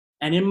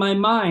And in my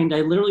mind,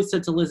 I literally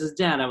said to Liz's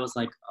dad, I was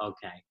like,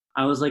 okay.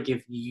 I was like,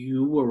 if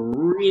you were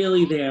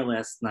really there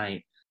last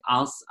night,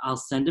 I'll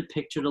send a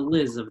picture to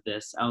Liz of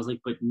this. I was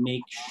like, but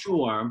make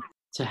sure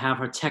to have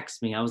her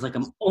text me. I was like,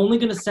 I'm only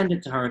gonna send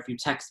it to her if you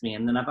text me,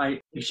 and then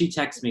if she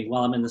texts me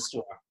while I'm in the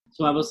store.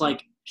 So I was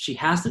like, she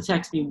has to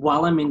text me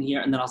while I'm in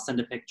here, and then I'll send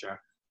a picture.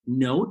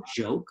 No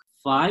joke.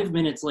 5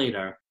 minutes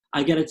later,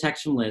 I get a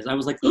text from Liz. I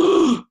was like,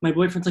 my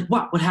boyfriend's like,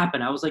 what? What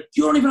happened? I was like,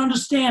 you don't even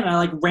understand. And I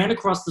like ran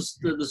across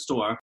the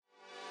store.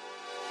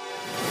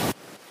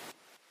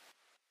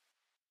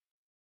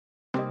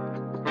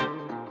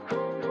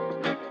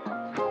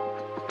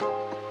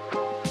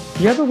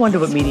 You ever wonder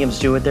what mediums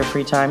do with their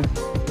free time?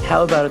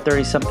 How about a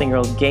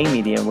 30-something-year-old gay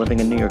medium living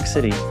in New York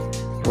City?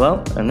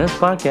 Well, in this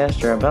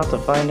podcast, you're about to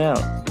find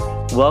out.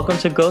 Welcome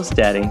to Ghost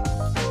Daddy,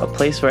 a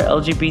place where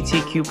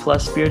LGBTQ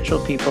plus spiritual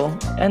people,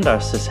 and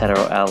our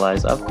cis-hetero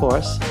allies, of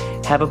course,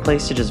 have a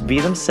place to just be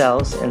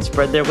themselves and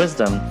spread their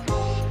wisdom.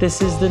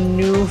 This is the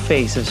new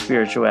face of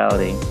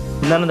spirituality.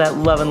 None of that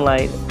love and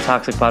light,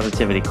 toxic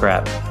positivity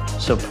crap.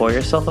 So pour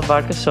yourself a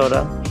vodka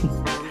soda,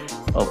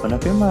 open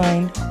up your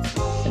mind,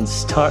 and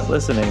start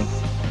listening.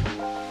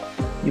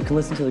 You can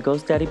listen to the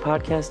Ghost Daddy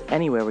podcast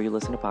anywhere where you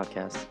listen to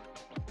podcasts.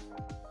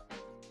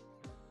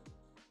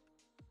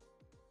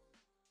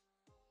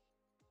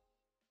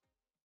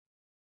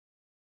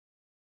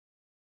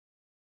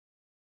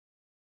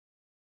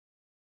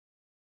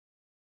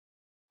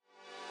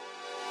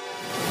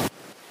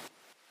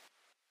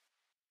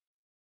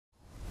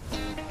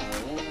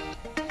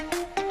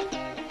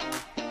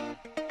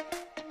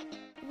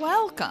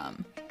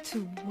 Welcome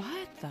to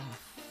What the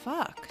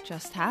Fuck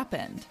Just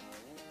Happened.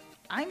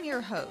 I'm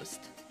your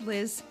host,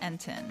 Liz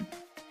Enton.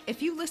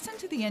 If you listen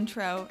to the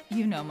intro,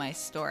 you know my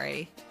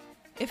story.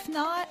 If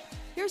not,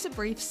 here's a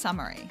brief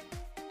summary.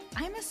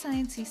 I'm a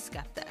sciencey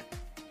skeptic,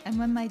 and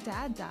when my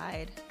dad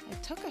died, I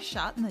took a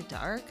shot in the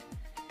dark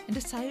and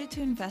decided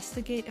to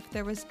investigate if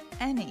there was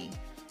any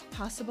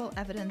possible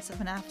evidence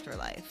of an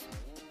afterlife.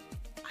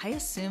 I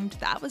assumed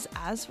that was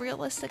as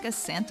realistic as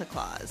Santa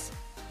Claus,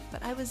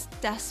 but I was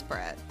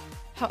desperate.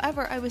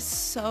 However, I was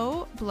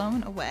so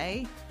blown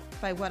away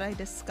by what I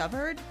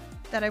discovered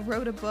that I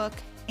wrote a book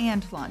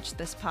and launched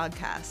this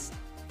podcast.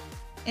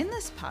 In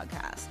this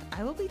podcast,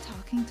 I will be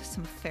talking to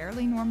some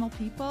fairly normal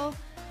people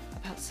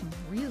about some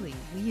really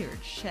weird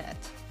shit.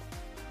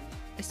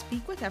 I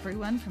speak with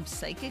everyone from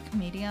psychic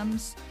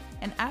mediums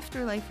and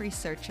afterlife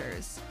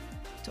researchers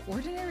to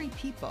ordinary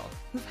people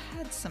who've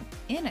had some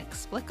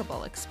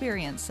inexplicable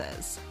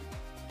experiences.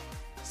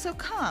 So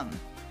come,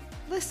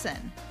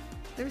 listen.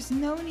 There's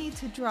no need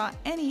to draw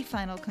any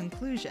final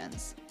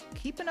conclusions.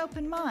 Keep an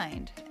open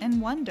mind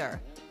and wonder,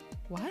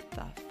 what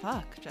the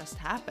fuck just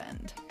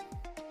happened?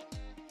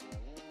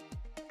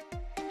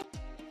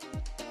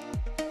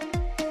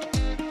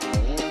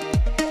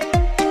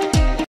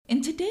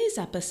 In today's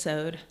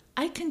episode,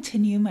 I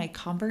continue my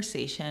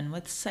conversation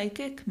with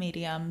psychic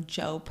medium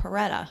Joe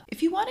Peretta.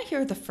 If you want to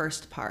hear the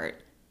first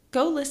part,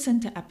 go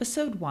listen to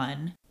episode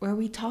 1, where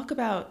we talk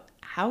about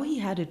how he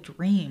had a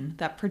dream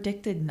that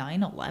predicted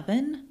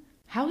 9/11,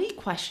 how he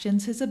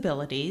questions his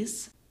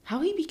abilities,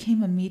 how he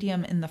became a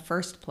medium in the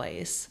first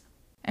place,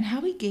 and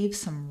how he gave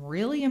some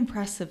really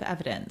impressive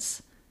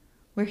evidence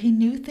where he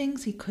knew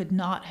things he could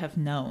not have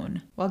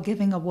known while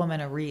giving a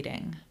woman a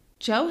reading.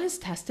 Joe has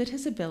tested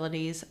his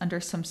abilities under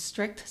some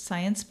strict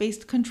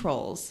science-based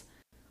controls,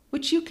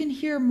 which you can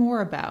hear more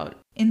about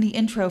in the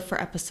intro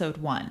for episode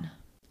 1.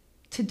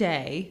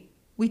 Today,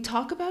 we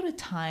talk about a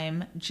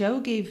time Joe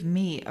gave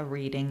me a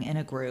reading in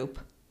a group,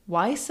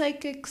 why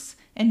psychics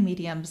and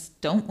mediums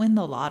don't win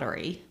the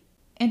lottery,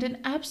 and an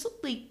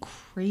absolutely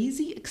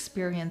crazy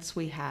experience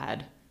we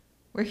had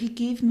where he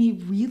gave me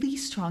really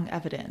strong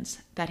evidence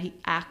that he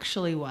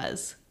actually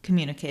was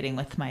communicating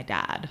with my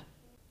dad.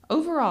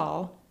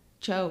 Overall,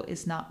 Joe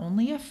is not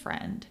only a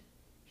friend,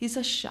 he's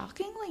a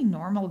shockingly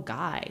normal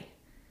guy,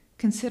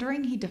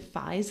 considering he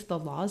defies the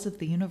laws of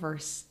the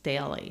universe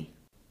daily.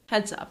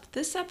 Heads up,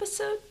 this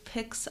episode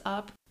picks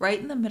up right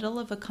in the middle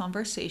of a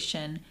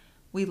conversation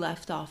we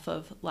left off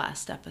of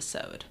last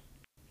episode.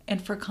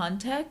 And for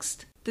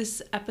context,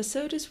 this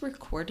episode is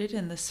recorded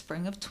in the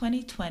spring of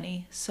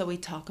 2020, so we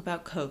talk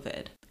about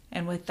COVID.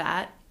 And with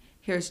that,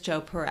 here's Joe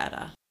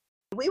Peretta.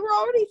 We were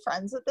already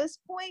friends at this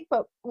point,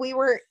 but we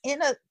were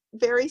in a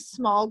very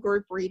small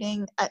group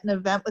reading at an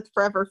event with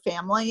Forever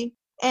Family.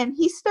 And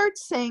he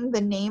starts saying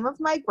the name of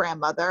my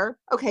grandmother.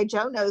 Okay,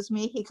 Joe knows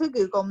me. He could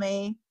Google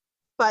me.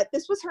 But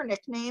this was her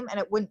nickname,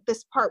 and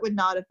this part would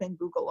not have been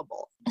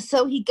Googleable.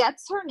 So he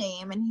gets her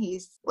name, and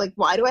he's like,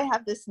 why do I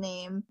have this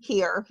name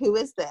here? Who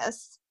is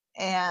this?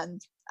 And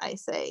I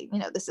say,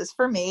 this is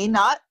for me,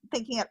 not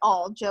thinking at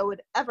all Joe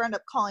would ever end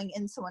up calling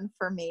in someone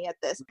for me at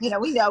this. We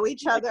know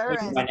each other.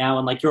 And by now,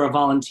 and you're a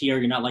volunteer,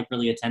 you're not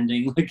really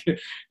attending.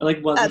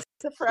 That's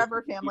the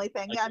Forever Family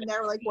thing. Yeah, I'm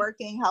there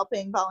working,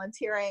 helping,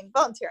 volunteering.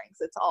 Volunteering,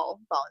 so it's all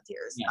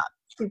volunteers, not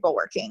people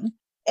working.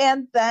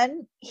 And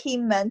then he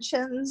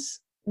mentions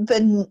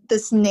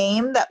this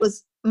name that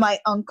was my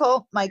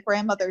uncle, my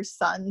grandmother's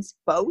son's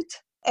boat.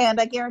 And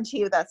I guarantee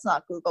you that's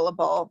not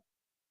Googleable.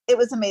 it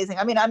was amazing.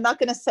 I mean, I'm not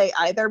going to say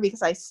either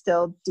because I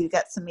still do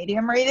get some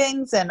medium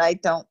readings and I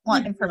don't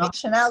want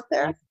information out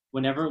there.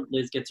 Whenever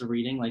Liz gets a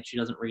reading, like she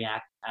doesn't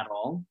react at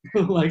all,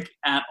 like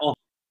at all.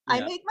 Yeah.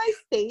 I make my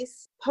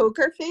face,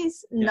 poker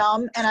face,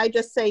 numb, and I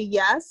just say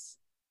yes,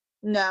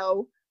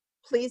 no,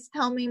 please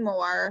tell me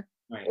more,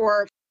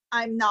 or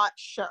I'm not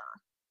sure.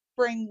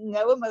 Bring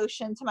no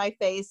emotion to my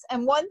face.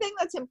 And one thing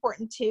that's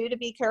important too to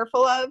be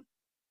careful of,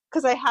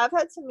 because I have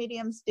had some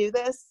mediums do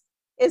this,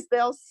 is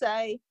they'll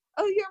say,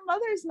 oh, your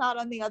mother's not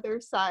on the other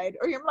side,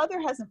 or your mother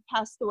hasn't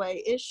passed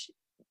away.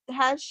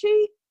 Has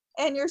she?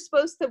 And you're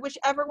supposed to,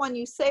 whichever one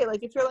you say,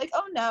 like if you're like,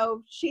 oh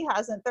no, she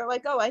hasn't, they're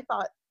like, oh, I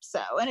thought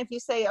so. And if you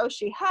say, oh,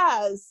 she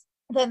has,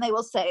 then they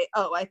will say,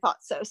 oh, I thought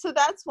so. So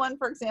that's one,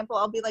 for example,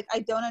 I'll be like, I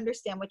don't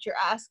understand what you're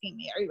asking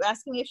me. Are you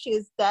asking me if she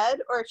is dead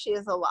or if she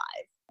is alive?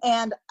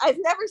 And I've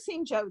never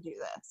seen Joe do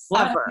this,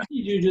 ever.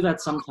 You do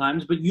that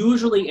sometimes, but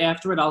usually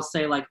after it, I'll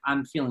say, like,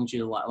 I'm feeling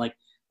she's alive.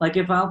 Like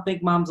if I don't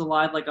think mom's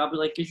alive, like, I'll be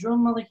like, is your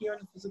mother here in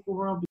the physical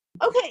world?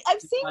 Okay,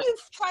 I've seen you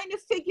trying to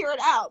figure it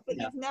out, but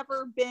you've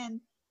never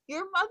been,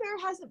 your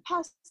mother hasn't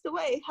passed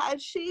away,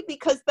 has she?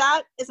 Because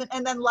that isn't,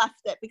 and then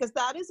left it, because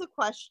that is a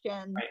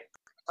question.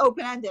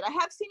 Open-ended. I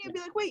have seen you be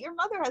like, wait, your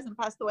mother hasn't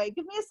passed away.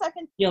 Give me a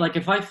second. Yeah, like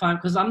if I find,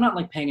 because I'm not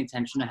like paying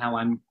attention to how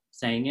I'm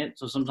saying it,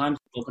 so sometimes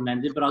it's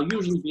open-ended, but I'll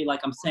usually be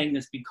like, I'm saying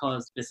this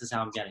because this is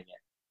how I'm getting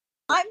it.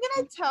 I'm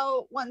going to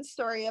tell one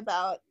story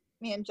about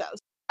me and Joe.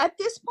 At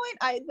this point,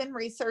 I had been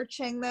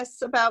researching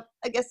this about,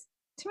 I guess,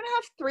 2.5,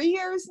 3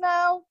 years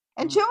now.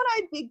 And Joe and I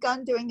had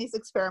begun doing these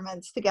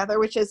experiments together,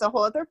 which is a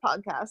whole other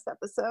podcast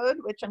episode,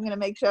 which I'm going to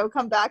make Joe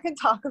come back and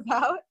talk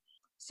about.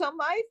 So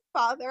my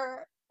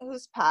father,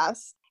 who's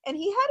passed, and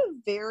he had a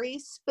very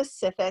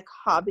specific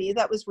hobby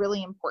that was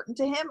really important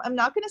to him. I'm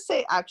not going to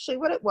say actually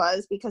what it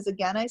was because,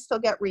 again, I still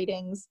get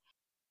readings.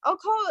 I'll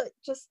call it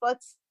just,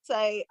 let's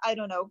say, I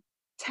don't know,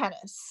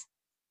 tennis.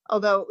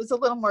 Although it was a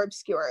little more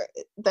obscure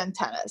than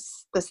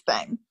tennis, this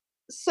thing.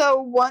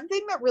 So one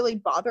thing that really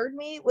bothered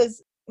me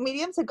was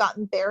mediums had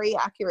gotten very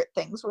accurate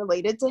things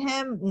related to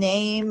him,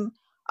 name,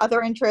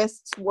 other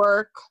interests,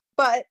 work,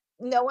 but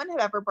no one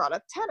had ever brought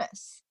up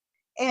tennis.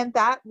 And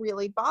that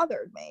really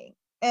bothered me.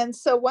 And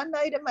so one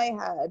night in my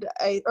head,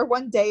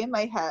 one day in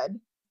my head,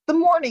 the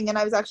morning, and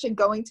I was actually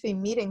going to be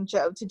meeting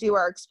Joe to do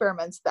our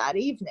experiments that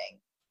evening,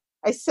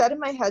 I said in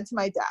my head to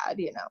my dad,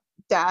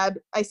 Dad,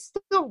 I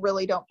still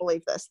really don't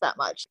believe this that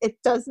much. It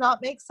does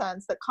not make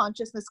sense that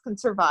consciousness can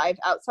survive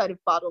outside of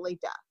bodily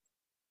death.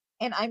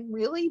 And I'm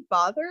really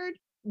bothered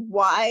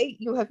why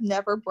you have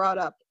never brought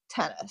up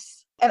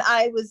tennis. And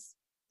I was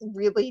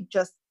really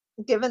just,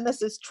 given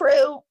this is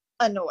true,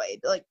 annoyed.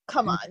 Like,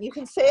 come on, you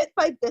can say it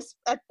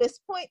at this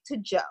point to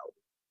Joe.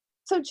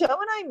 So Joe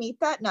and I meet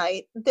that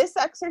night. This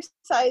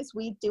exercise,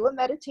 we do a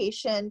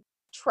meditation,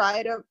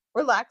 try to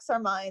relax our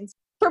minds.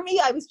 For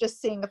me, I was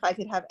just seeing if I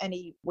could have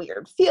any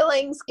weird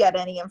feelings, get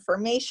any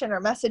information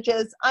or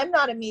messages. I'm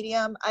not a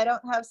medium. I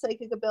don't have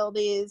psychic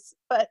abilities.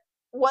 But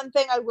one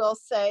thing I will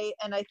say,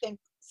 and I think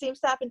seems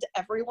to happen to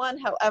everyone,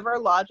 however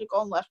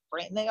logical and left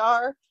brain they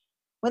are,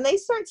 when they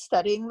start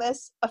studying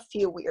this, a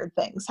few weird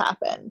things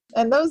happen.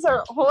 And those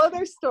are whole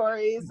other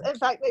stories. In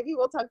fact, maybe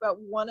we'll talk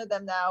about one of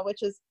them now,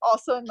 which is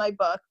also in my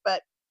book,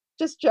 but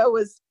just Joe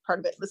was part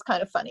of it. It was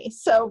kind of funny.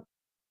 So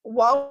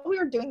while we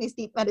were doing these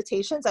deep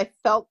meditations, I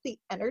felt the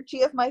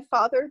energy of my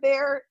father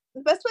there.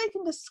 The best way I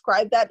can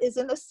describe that is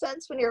in the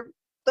sense when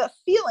the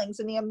feelings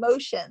and the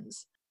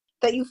emotions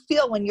that you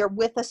feel when you're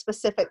with a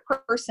specific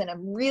person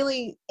and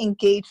really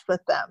engaged with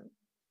them.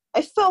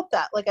 I felt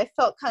that, like I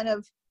felt kind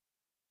of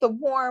the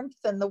warmth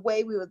and the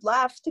way we would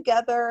laugh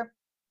together.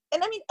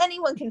 And I mean,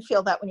 anyone can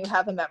feel that when you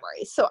have a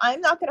memory. So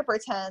I'm not going to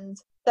pretend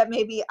that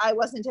maybe I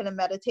wasn't in a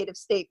meditative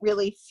state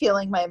really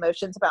feeling my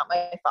emotions about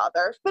my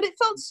father, but it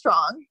felt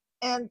strong.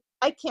 And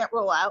I can't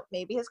rule out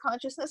maybe his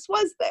consciousness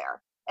was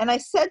there. And I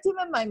said to him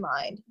in my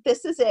mind,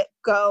 this is it.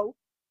 Go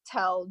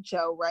tell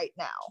Joe right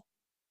now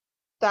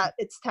that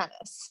it's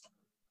tennis.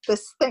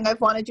 This thing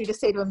I've wanted you to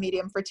say to a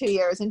medium for 2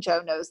 years, and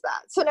Joe knows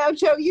that. So now,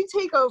 Joe, you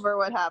take over.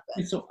 What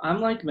happened? So I'm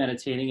like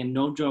meditating, and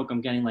no joke,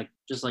 I'm getting like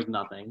just like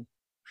nothing.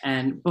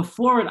 And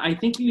before it, I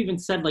think you even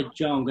said like,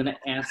 Joe, I'm gonna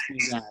ask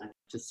you that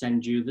to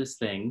send you this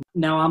thing.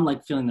 Now I'm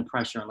like feeling the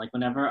pressure, and like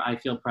whenever I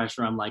feel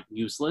pressure, I'm like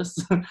useless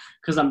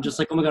because I'm just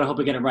like, oh my god, I hope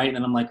I get it right. And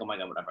then I'm like, oh my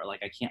god, whatever.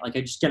 Like I can't. Like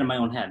I just get in my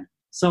own head.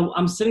 So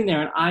I'm sitting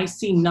there, and I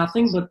see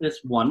nothing but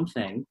this one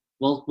thing.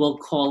 We'll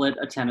call it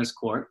a tennis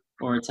court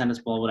or a tennis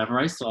ball, whatever.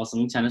 I saw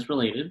something tennis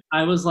related.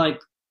 I was like,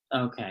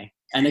 okay,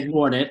 and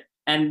ignored it.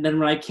 And then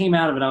when I came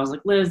out of it, I was like,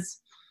 Liz,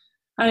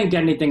 I didn't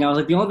get anything. I was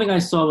like, the only thing I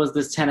saw was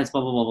this tennis,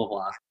 blah, blah, blah, blah,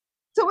 blah.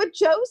 So what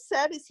Joe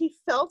said is he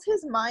felt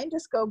his mind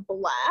just go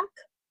black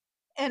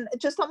and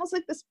just almost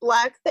like this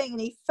black thing.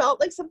 And he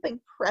felt like something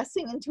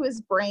pressing into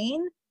his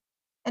brain,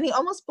 and he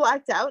almost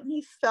blacked out. And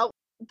he felt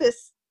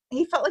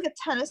like a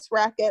tennis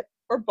racket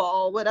or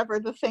ball, whatever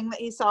the thing that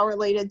he saw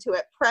related to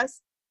it,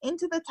 pressed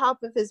into the top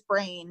of his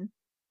brain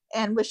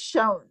and was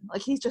shown.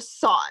 Like he just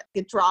saw it.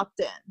 It dropped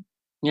in.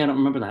 Yeah, I don't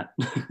remember that.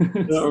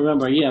 I don't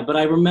remember, yeah. But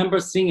I remember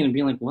seeing it and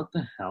being like, what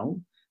the hell?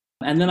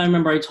 And then I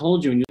remember I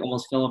told you and you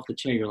almost fell off the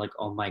chair. You're like,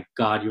 oh my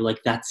God. You're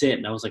like, that's it.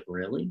 And I was like,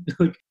 really?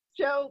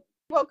 Joe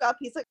woke up.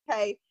 He's like,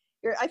 hey,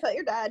 I felt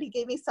your dad. He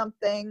gave me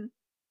something.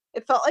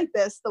 It felt like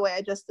this, the way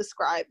I just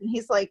described. And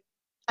he's like,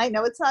 I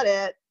know it's not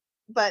it,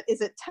 but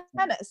is it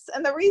tennis?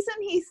 And the reason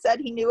he said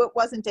he knew it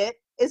wasn't it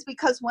is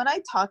because when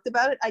I talked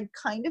about it, I'd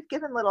kind of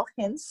given little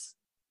hints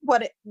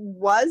what it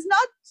was,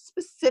 not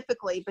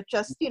specifically, but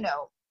just, in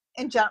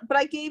general, but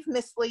I gave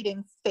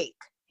misleading fake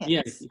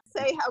hints. Yes.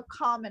 Say how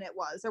common it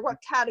was, or what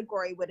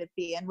category would it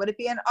be, and would it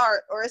be an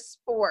art or a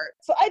sport?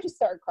 So I just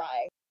started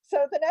crying.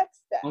 So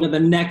the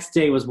next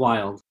day was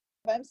wild.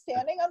 I'm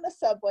standing on the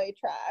subway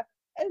track,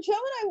 and Joe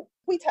and I,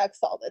 we text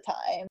all the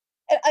time.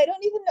 And I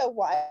don't even know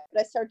why,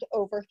 but I started to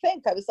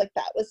overthink. I was like,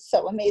 that was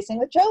so amazing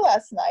with Joe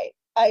last night.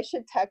 I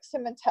should text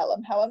him and tell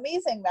him how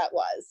amazing that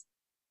was.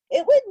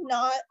 It would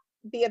not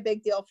be a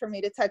big deal for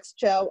me to text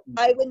Joe.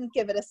 I wouldn't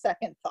give it a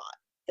second thought.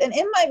 And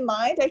in my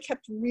mind, I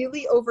kept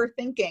really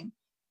overthinking,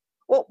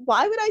 well,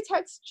 why would I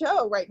text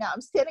Joe right now?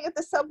 I'm standing at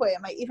the subway.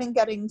 Am I even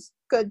getting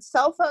good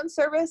cell phone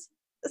service?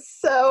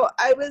 So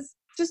I was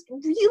just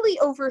really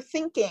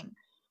overthinking.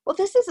 Well,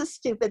 this is a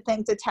stupid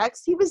thing to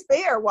text. He was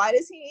there. Why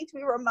does he need to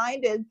be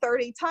reminded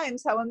 30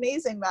 times how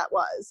amazing that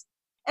was?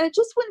 And it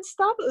just wouldn't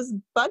stop. It was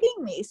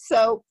bugging me.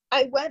 So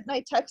I went and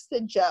I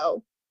texted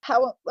Joe.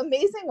 How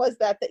amazing was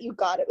that you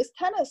got it? It was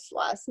tennis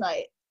last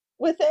night.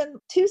 Within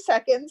 2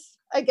 seconds,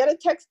 I get a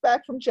text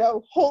back from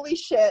Joe. Holy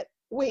shit,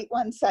 wait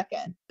 1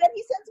 second. Then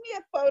he sends me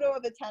a photo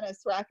of a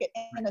tennis racket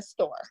in a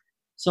store.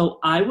 So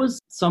I was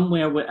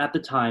somewhere at the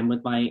time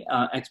with my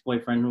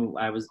ex-boyfriend who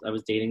I was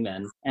dating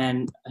then,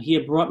 and he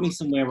had brought me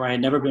somewhere where I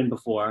had never been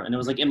before, and it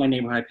was like in my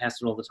neighborhood. I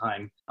passed it all the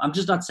time. I'm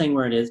just not saying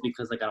where it is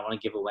because like I don't want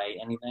to give away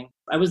anything.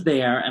 I was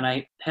there and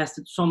I passed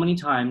it so many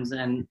times,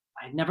 and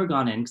I'd never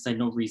gone in because I had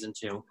no reason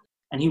to.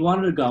 And he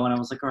wanted to go, and I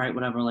was like, all right,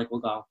 whatever, like we'll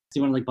go. So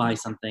he wanted to like buy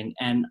something,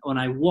 and when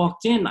I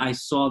walked in, I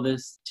saw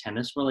this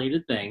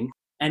tennis-related thing,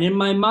 and in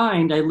my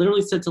mind, I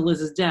literally said to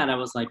Liz's dad, I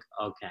was like,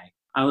 okay.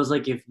 I was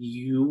like, if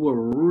you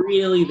were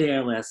really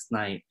there last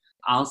night,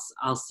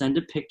 I'll send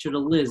a picture to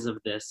Liz of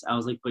this. I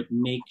was like, but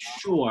make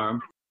sure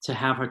to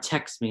have her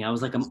text me. I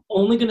was like, I'm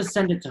only going to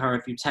send it to her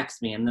if you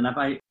text me. And then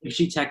if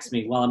she texts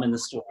me while I'm in the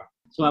store.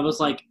 So I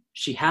was like,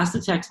 she has to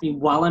text me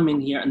while I'm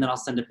in here, and then I'll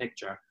send a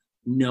picture.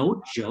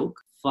 No joke.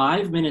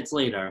 5 minutes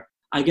later,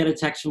 I get a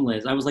text from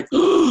Liz. I was like,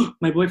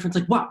 my boyfriend's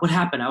like, what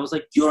happened? I was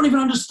like, you don't even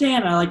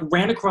understand. I like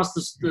ran across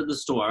the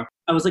store.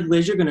 I was like,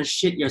 Liz, you're going to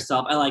shit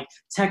yourself. I like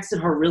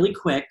texted her really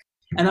quick.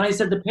 And then I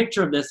sent the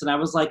picture of this, and I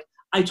was like,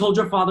 I told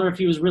your father if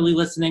he was really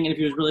listening and if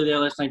he was really there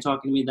last night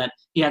talking to me that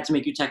he had to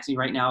make you text me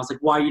right now. I was like,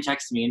 why are you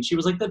texting me? And she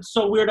was like, that's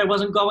so weird. I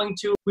wasn't going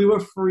to. We were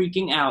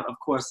freaking out. Of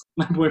course,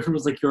 my boyfriend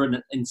was like, you're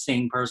an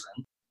insane person.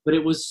 But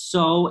it was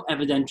so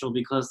evidential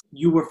because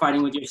you were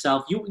fighting with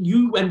yourself.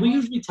 And we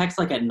usually text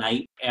like at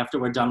night after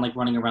we're done like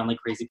running around like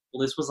crazy people.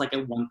 This was like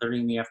at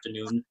 1:30 in the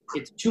afternoon.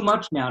 It's too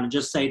much now to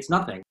just say it's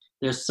nothing.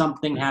 There's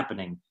something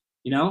happening,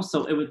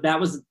 So that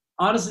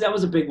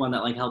was a big one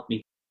that like helped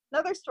me.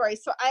 Another story.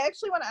 So I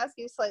actually want to ask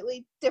you a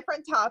slightly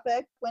different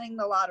topic, winning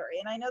the lottery.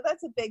 And I know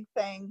that's a big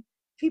thing.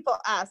 People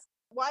ask,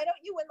 why don't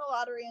you win the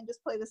lottery and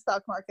just play the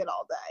stock market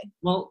all day?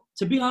 Well,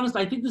 to be honest,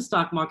 I think the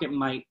stock market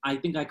I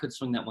think I could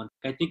swing that one.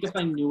 I think if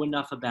I knew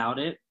enough about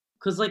it,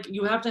 because like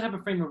you have to have a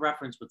frame of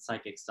reference with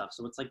psychic stuff.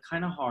 So it's like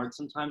kind of hard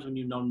sometimes when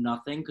you know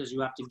nothing because you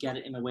have to get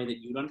it in a way that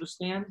you'd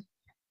understand.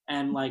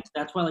 And like,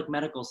 that's why like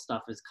medical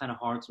stuff is kind of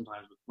hard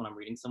sometimes when I'm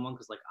reading someone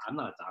because like I'm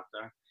not a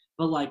doctor.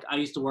 But like I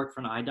used to work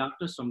for an eye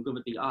doctor, so I'm good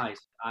with the eyes.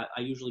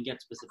 I usually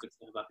get specific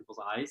stuff about people's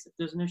eyes if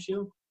there's an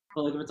issue.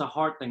 But like if it's a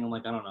heart thing, I'm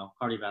like, I don't know,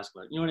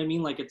 cardiovascular. You know what I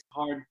mean? Like it's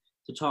hard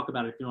to talk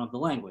about it if you don't have the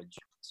language.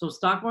 So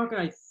stock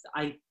market,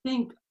 I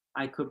think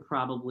I could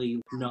probably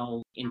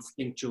know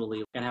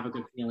instinctually. I'd have a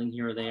good feeling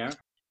here or there.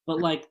 But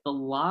like the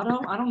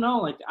lotto, I don't know.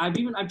 Like I've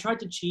tried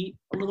to cheat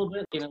a little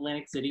bit in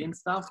Atlantic City and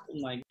stuff,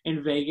 and like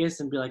in Vegas,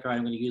 and be like, all right,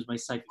 I'm going to use my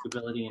psychic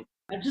ability, and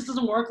it just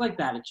doesn't work like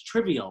that. It's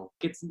trivial.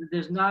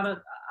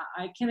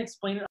 I can't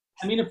explain it.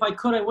 I mean, if I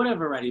could, I would have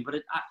already. But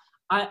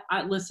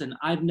I listen.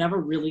 I've never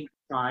really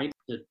tried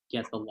to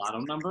get the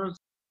lotto numbers.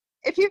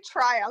 If you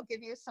try, I'll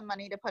give you some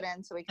money to put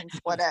in so we can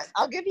split it.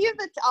 I'll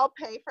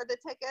pay for the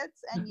tickets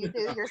and you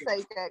do your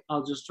psychic.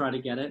 I'll just try to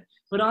get it.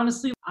 But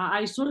honestly,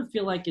 I sort of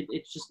feel like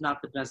it's just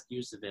not the best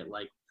use of it.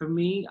 Like for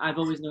me, I've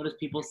always noticed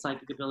people's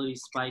psychic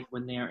abilities spike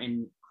when they're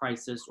in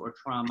crisis or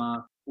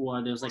trauma,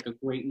 or there's like a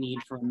great need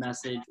for a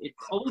message. It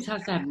always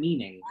has to have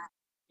meaning.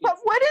 But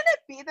wouldn't it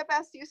be the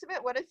best use of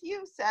it? What if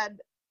you said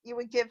you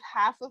would give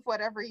half of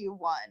whatever you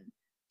won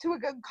to a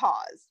good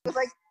cause?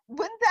 Like,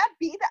 wouldn't that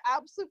be the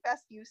absolute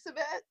best use of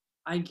it?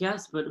 I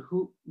guess, but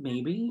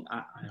maybe?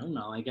 I don't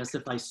know. I guess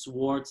if I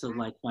swore to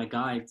like my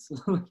guides,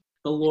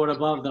 the Lord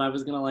above, that I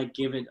was going to like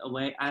give it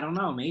away. I don't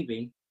know,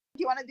 maybe.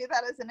 Do you want to do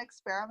that as an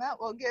experiment?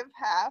 We'll give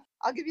half.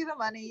 I'll give you the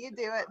money, you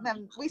do it, and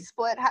then we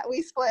split half.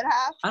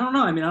 I don't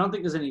know. I mean, I don't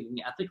think there's anything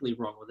ethically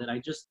wrong with it. I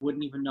just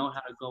wouldn't even know how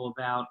to go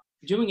about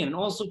doing it. And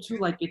also too,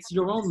 like, it's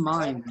your own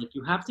mind. Like,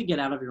 you have to get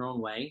out of your own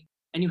way.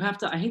 And you have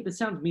to, I hate this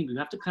sounds mean, but you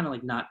have to kind of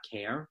like not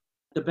care.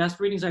 The best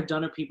readings I've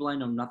done are people I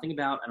know nothing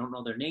about. I don't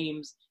know their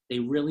names. They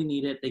really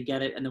need it. They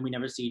get it. And then we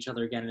never see each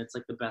other again. And it's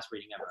like the best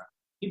reading ever.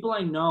 People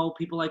I know,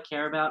 people I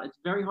care about, it's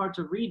very hard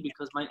to read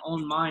because my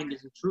own mind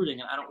is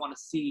intruding and I don't want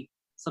to see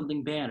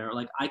something bad. Or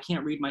like, I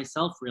can't read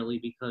myself really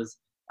because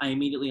I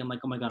immediately am like,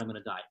 oh my God, I'm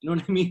going to die. You know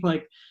what I mean?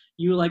 Like,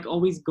 you like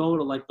always go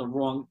to like the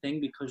wrong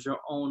thing because your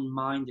own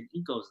mind and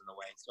ego's in the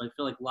way. So I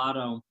feel like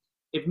Lotto,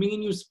 if me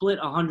and you split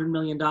 $100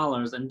 million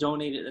and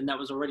donated, and that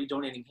was already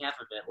donating half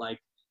of it, like,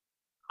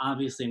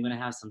 obviously I'm going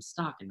to have some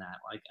stock in that.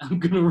 Like, I'm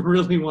going to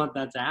really want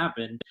that to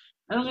happen.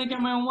 And I'm going to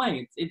get my own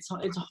way. It's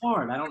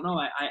hard. I don't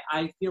know.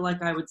 I feel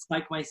like I would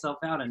psych myself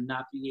out and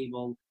not be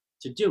able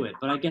to do it.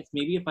 But I guess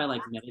maybe if I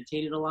like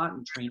meditated a lot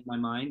and trained my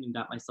mind and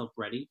got myself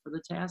ready for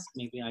the task,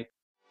 maybe I.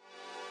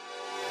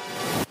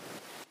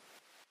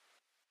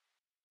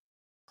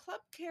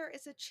 Club Care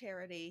is a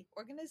charity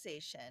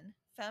organization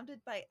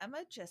founded by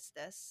Emma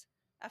Justice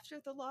after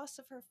the loss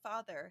of her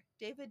father,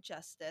 David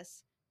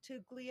Justice,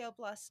 to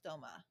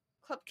glioblastoma.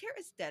 Club Care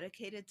is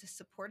dedicated to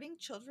supporting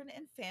children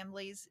and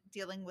families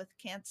dealing with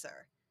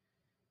cancer.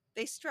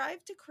 They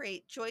strive to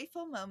create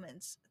joyful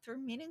moments through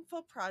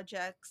meaningful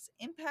projects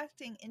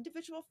impacting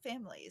individual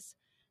families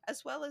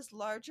as well as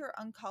larger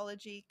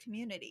oncology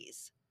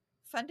communities.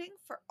 Funding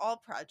for all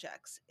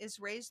projects is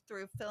raised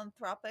through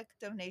philanthropic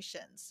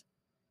donations.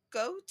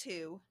 Go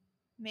to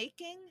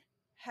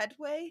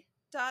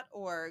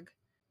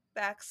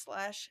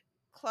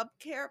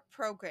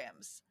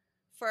makingheadway.org/clubcareprograms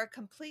for a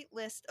complete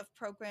list of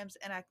programs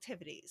and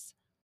activities.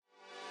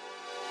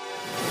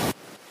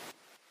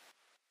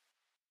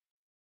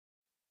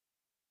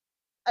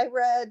 I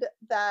read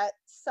that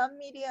some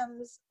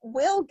mediums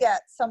will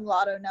get some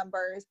lotto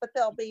numbers, but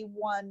they'll be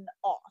one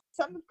off.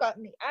 Some have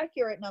gotten the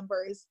accurate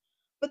numbers,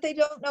 but they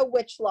don't know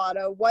which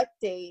lotto, what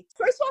date.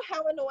 First of all,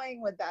 how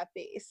annoying would that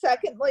be?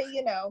 Secondly,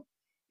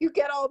 you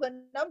get all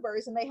the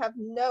numbers and they have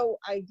no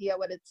idea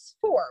what it's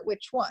for,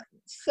 which one.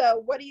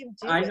 So what do you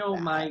do? I know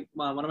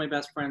one of my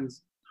best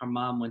friends, her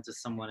mom went to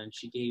someone and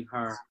she gave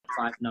her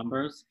 5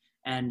 numbers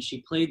and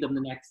she played them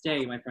the next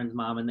day, my friend's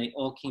mom, and they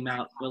all came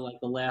out with like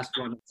the last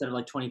one. Instead of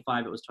like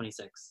 25, it was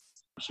 26.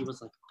 She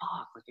was like,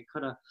 fuck, like I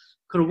could have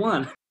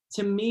won.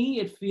 To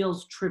me, it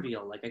feels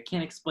trivial. Like I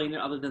can't explain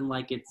it other than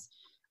like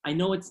I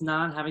know it's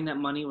not, having that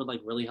money would like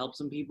really help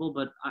some people,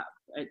 but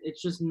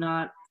it's just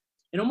not.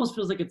 It almost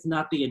feels like it's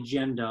not the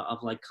agenda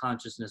of like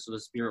consciousness or the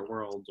spirit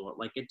world, or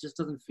like it just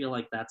doesn't feel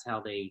like that's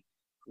how they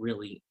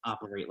really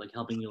operate, like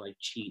helping you like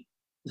cheat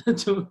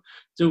to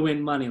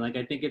win money. Like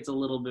I think it's a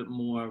little bit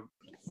more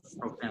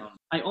profound.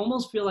 I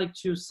almost feel like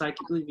too,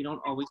 psychically, we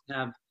don't always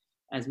have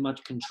as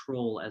much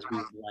control as we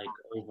like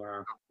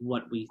over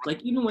what we like.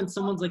 Even when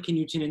someone's like, can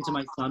you tune into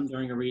my son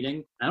during a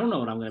reading? I don't know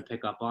what I'm going to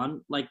pick up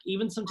on. Like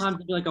even sometimes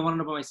I'll be like, I want to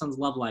know about my son's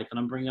love life, and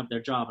I'm bringing up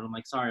their job and I'm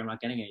like, sorry, I'm not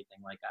getting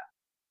anything like that.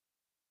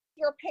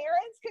 Your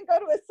parents can go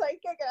to a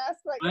psychic and ask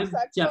about your sex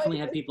life? I've definitely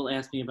had people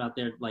ask me about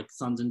their like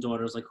sons and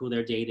daughters, like who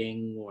they're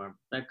dating, or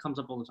that comes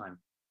up all the time.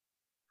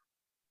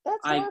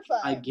 That's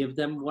horrifying. I give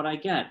them what I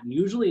get.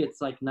 Usually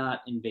it's like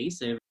not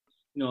invasive.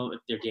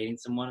 If they're dating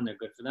someone and they're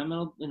good for them,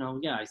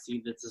 yeah, I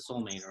see that's a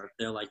soulmate. Or if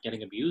they're like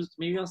getting abused,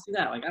 maybe I'll see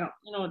that. Like, I don't,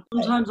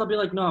 sometimes I'll be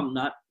like, no, I'm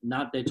not,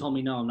 they told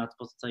me no, I'm not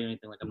supposed to tell you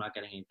anything. Like, I'm not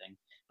getting anything.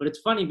 But it's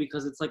funny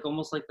because it's like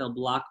almost like they'll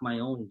block my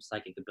own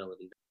psychic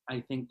ability.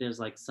 I think there's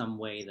like some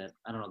way that,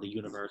 I don't know, the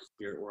universe,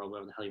 spirit world,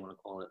 whatever the hell you want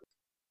to call it,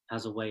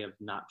 has a way of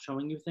not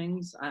showing you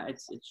things.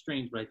 It's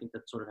strange, but I think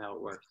that's sort of how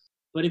it works.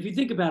 But if you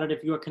think about it,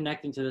 if you're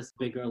connecting to this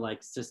bigger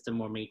like system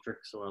or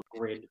matrix or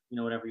grid,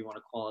 whatever you want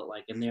to call it,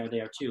 like, and they're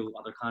there too,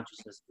 other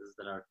consciousnesses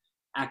that are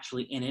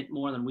actually in it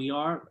more than we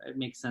are, it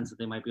makes sense that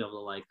they might be able to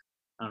like,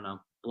 I don't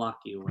know, block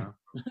you or,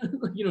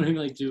 you know what I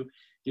mean? Like do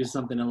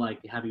something to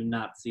like have you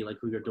not see like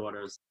who your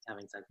daughter's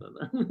having sex with,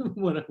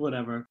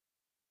 whatever.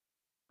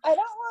 I don't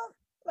want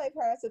my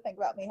parents to think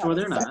about me having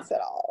sex not. at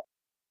all.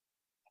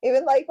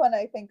 Even like when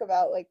I think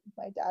about like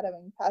my dad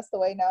having passed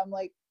away now, I'm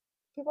like,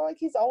 people are like,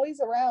 he's always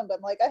around.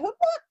 I'm like, I hope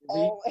not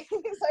always.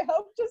 I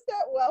hope just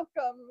at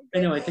welcome. I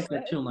know, I think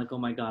that too. I'm like, oh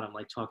my God, I'm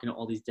like talking to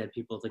all these dead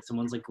people. It's like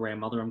someone's like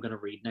grandmother I'm going to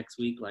read next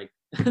week, like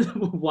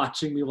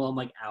watching me while I'm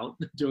like out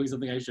doing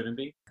something I shouldn't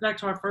be. Back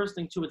to our first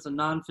thing too, it's a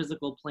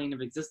non-physical plane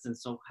of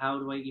existence. So how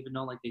do I even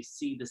know like they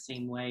see the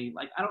same way?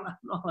 Like, I don't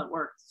know how that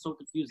works. It's so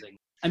confusing.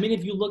 I mean,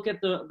 if you look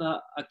at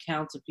the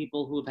accounts of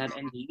people who have had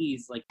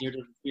NDEs, like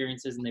near-death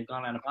experiences, and they've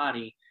gone out of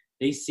body,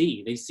 they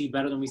see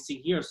better than we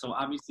see here. So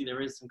obviously there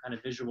is some kind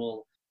of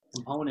visual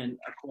component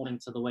according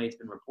to the way it's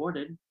been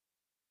reported.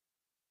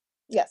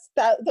 Yes,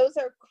 those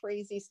are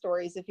crazy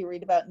stories if you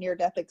read about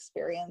near-death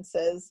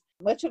experiences,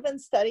 which have been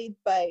studied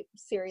by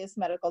serious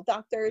medical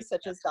doctors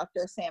such as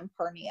Dr. Sam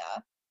Pernia.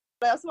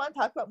 But I also want to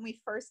talk about when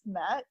we first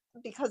met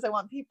because I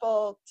want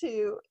people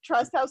to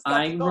trust how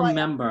skeptical I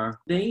remember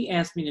they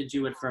asked me to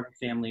do it for a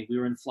family. We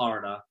were in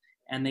Florida.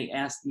 And they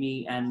asked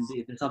me and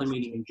this other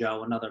medium,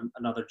 Joe,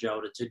 another Joe,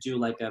 to do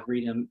like a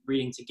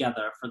reading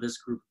together for this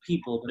group of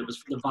people, but it was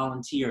for the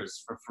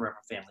volunteers for Forever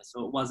Family.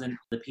 So it wasn't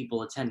the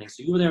people attending.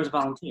 So you were there as a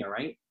volunteer,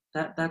 right?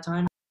 That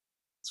time?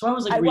 It's So I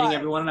was like I reading was.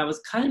 everyone, and I was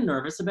kind of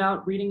nervous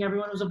about reading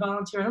everyone who was a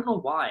volunteer. I don't know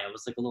why. I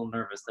was like a little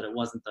nervous that it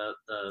wasn't the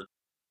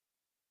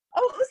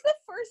Oh, it was the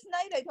first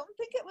night. I don't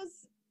think it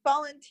was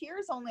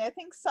volunteers only. I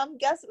think some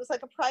guests, it was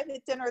like a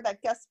private dinner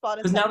that guests bought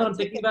us. because now like that a I'm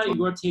thinking ticket about it, to.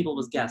 your table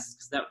was guests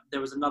because there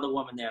was another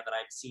woman there that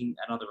I'd seen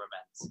at other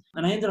events,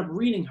 and I ended up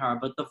reading her.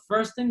 But the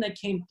first thing that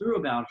came through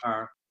about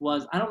her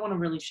was I don't want to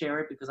really share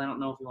it because I don't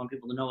know if you want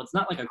people to know. It's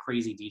not like a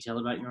crazy detail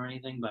about you or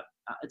anything, but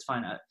it's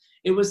fine.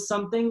 It was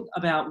something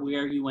about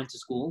where you went to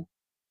school.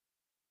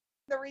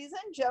 The reason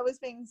Joe is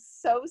being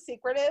so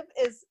secretive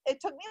is it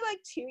took me like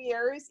 2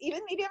 years,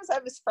 even mediums I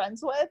was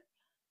friends with.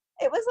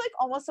 It was like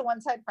almost a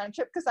one-sided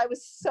friendship because I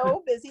was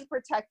so busy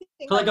protecting.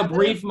 For like my a mother.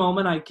 brief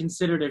moment, I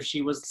considered if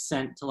she was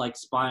sent to like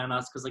spy on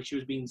us because like she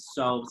was being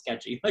so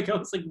sketchy. Like I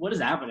was like, what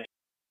is happening?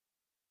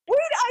 Wait,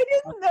 I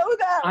didn't know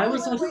that. I Wait,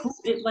 was like,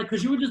 wait.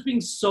 because you were just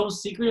being so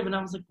secretive, and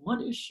I was like,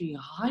 what is she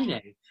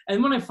hiding?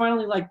 And when I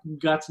finally like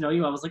got to know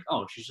you, I was like,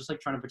 oh, she's just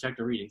like trying to protect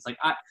her readings. Like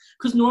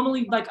because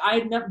normally like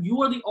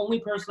you are the only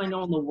person I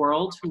know in the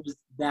world who was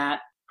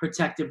that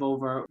protective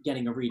over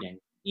getting a reading.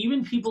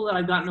 Even people that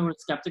I've gotten who are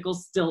skeptical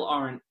still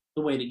aren't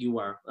the way that you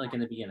were like in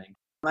the beginning.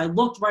 And I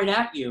looked right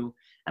at you,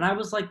 and I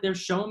was like, they're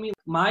showing me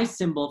my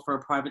symbol for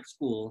a private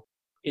school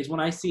is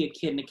when I see a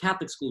kid in a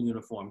Catholic school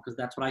uniform, because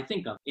that's what I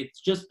think of. It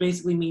just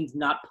basically means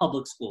not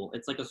public school.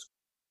 It's like a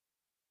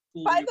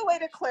school. By the way,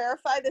 to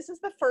clarify, this is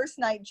the first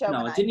night Joe and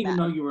I I didn't even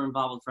met. know you were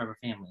involved with Forever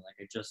Family.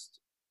 Like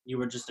you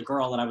were just a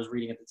girl that I was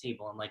reading at the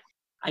table, and like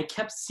I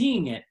kept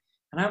seeing it,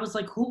 and I was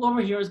like, who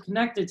over here is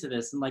connected to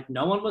this? And like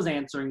no one was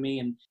answering me.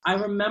 And I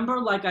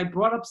remember like I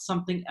brought up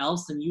something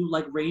else, and you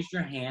like raised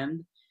your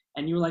hand,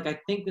 and you were like, I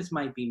think this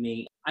might be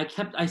me.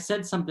 I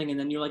said something, and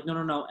then you're like,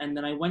 no. And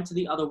then I went to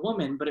the other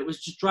woman, but it was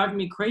just driving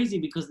me crazy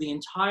because the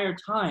entire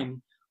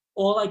time,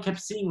 all I kept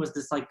seeing was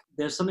this, like,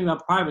 there's something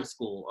about private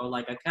school or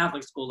like a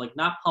Catholic school, like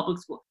not public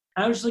school.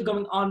 And I was just like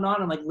going on and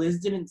on, and like Liz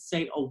didn't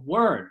say a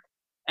word.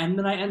 And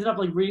then I ended up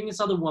like reading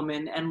this other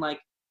woman, and like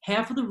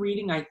half of the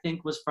reading I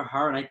think was for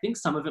her, and I think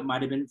some of it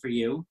might have been for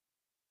you.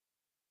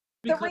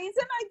 The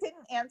reason I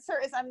didn't answer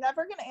is I'm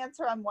never going to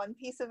answer on one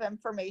piece of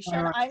information.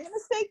 Right. I'm going to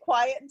stay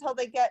quiet until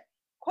they get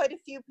quite a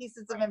few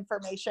pieces of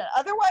information.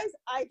 Otherwise,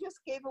 I just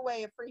gave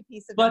away a free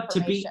piece of information. But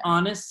to be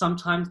honest,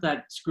 sometimes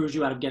that screws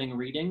you out of getting a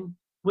reading.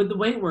 With the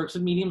way it works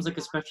with mediums, like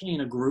especially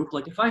in a group,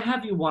 like if I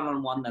have you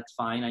one-on-one, that's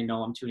fine. I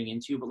know I'm tuning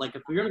into you. But like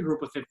if we're in a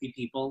group of 50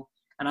 people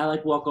and I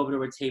like walk over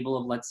to a table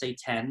of, let's say,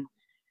 10,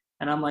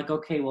 and I'm like,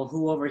 okay, well,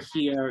 who over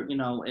here,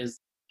 is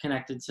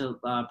connected to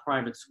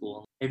private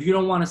school? If you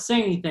don't want to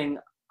say anything,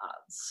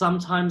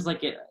 sometimes like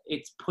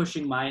it's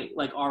pushing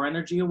our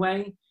energy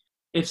away.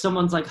 If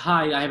someone's like,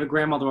 hi, I have a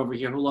grandmother over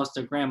here who lost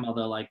their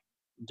grandmother, like,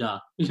 duh.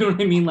 You know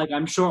what I mean? Like,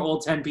 I'm sure all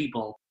 10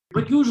 people.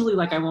 But usually,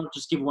 like, I won't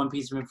just give one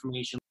piece of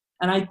information.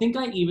 And I think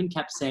I even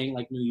kept saying,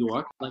 like, New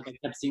York. Like, I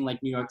kept seeing,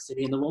 like, New York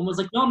City. And the woman was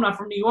like, no, I'm not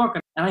from New York.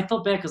 And I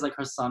felt bad because, like,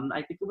 her son,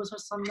 I think it was her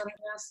son that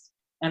I asked.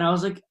 And I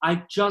was like,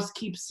 I just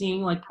keep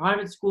seeing, like,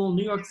 private school,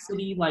 New York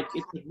City. Like,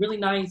 it's like, really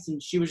nice.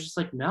 And she was just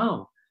like,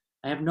 no,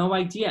 I have no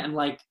idea. And,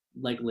 like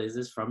Liz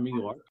is from New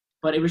York.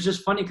 But it was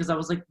just funny because I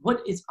was like,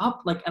 what is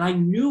up? Like, and I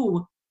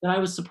knew that I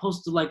was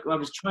supposed to, like, I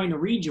was trying to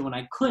read you and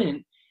I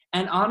couldn't.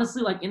 And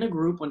honestly, like in a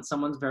group, when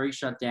someone's very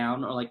shut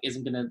down or like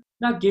isn't going to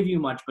not give you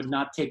much, but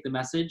not take the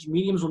message,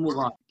 mediums will move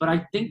on. But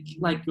I think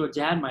like your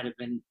dad might have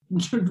been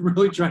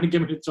really trying to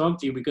get me to talk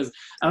to you because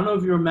I don't know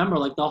if you remember,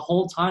 like the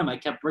whole time I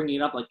kept bringing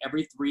it up, like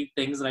every 3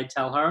 things that I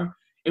tell her,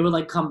 it would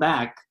like come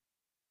back.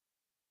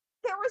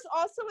 There was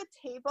also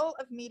a table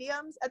of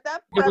mediums at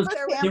that There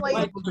Forever were Family. a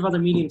bunch of other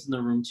mediums in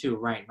the room too.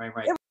 Right.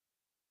 It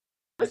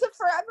was a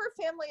Forever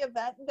Family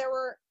event. There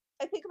were,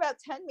 I think, about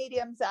 10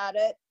 mediums at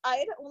it. I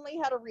had only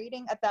had a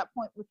reading at that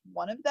point with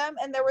one of them,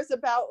 and there was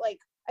about like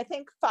I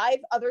think 5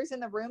 others in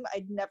the room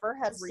I'd never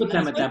had readings with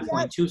them at that yet.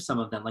 point too. Some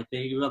of them, like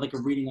they were like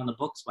a reading on the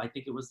books. But I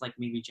think it was like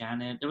maybe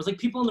Janet. There was like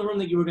people in the room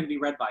that you were going to be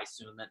read by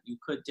soon that you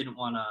didn't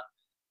want to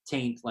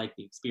taint like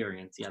the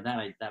experience. Yeah, that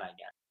I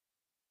get.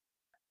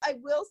 I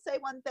will say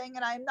one thing,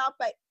 and I'm not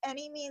by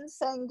any means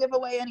saying give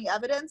away any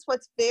evidence.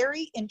 What's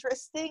very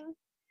interesting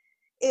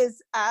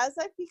is as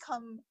I've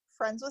become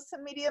friends with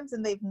some mediums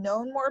and they've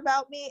known more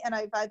about me, and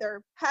I've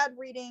either had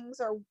readings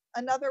or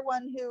another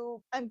one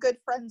who I'm good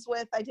friends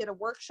with, I did a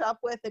workshop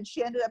with, and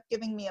she ended up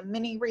giving me a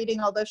mini reading,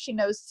 although she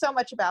knows so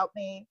much about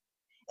me.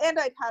 And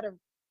I'd had a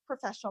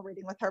professional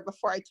reading with her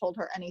before I told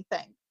her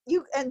anything.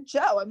 You and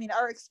Joe, I mean,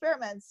 our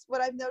experiments, what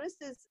I've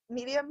noticed is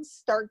mediums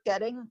start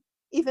getting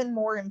even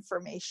more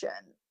information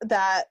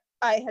that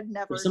I had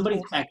never. If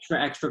somebody's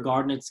extra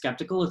guarded,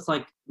 skeptical, it's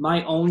like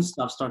my own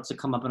stuff starts to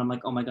come up and I'm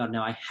like, oh my God,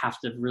 now I have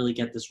to really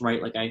get this right.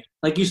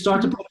 Like you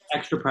start to put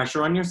extra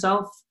pressure on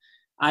yourself.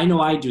 I know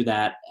I do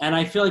that. And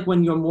I feel like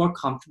when you're more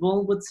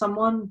comfortable with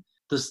someone,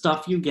 the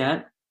stuff you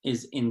get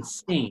is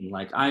insane.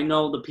 Like I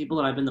know the people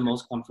that I've been the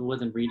most comfortable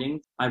with in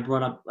reading, I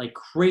brought up like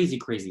crazy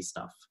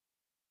stuff.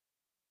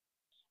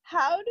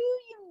 How do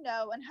you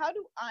know, and how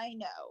do I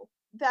know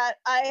that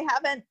I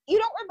haven't, you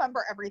don't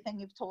remember everything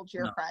you've told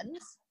your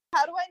friends?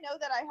 How do I know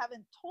that I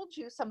haven't told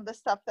you some of the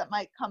stuff that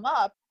might come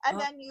up? And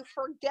then you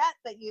forget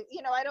that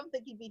I don't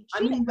think you'd be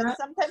cheating, but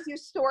sometimes you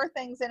store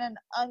things in an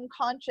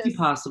unconscious It's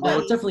possible.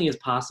 place. It definitely is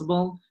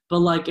possible. But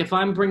like, if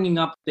I'm bringing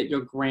up that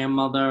your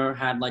grandmother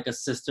had like a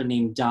sister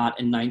named Dot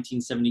in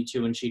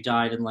 1972 and she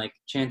died, and like,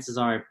 chances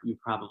are you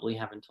probably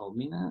haven't told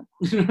me that.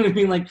 You know what I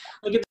mean? Like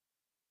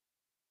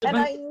and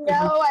I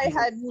know I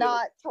had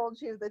not told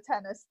you the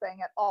tennis thing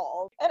at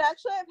all. And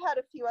actually, I've had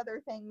a few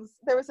other things.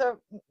 There was a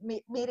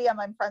medium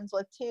I'm friends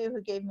with too who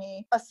gave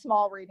me a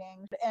small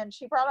reading, and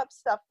she brought up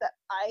stuff that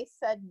I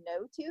said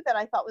no to that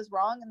I thought was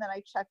wrong, and then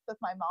I checked with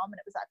my mom, and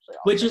it was actually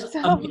all which true. is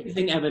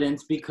amazing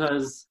evidence,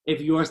 because if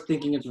you're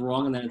thinking it's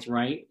wrong and then it's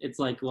right, it's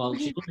like, well,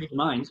 she didn't read your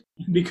mind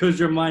because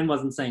your mind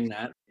wasn't saying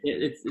that.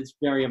 It's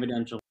very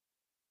evidential.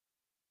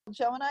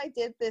 Joe and I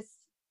did this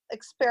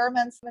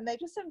experiments, and they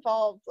just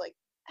involved like,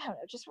 I don't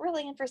know, just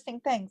really interesting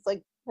things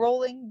like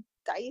rolling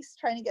dice,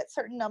 trying to get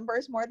certain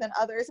numbers more than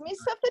others. I mean,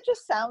 stuff that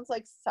just sounds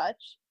like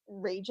such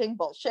raging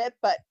bullshit,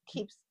 but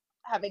keeps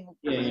having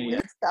really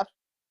weird stuff.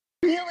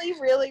 Really,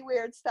 really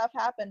weird stuff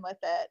happened with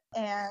it.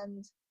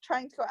 And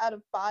trying to go out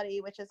of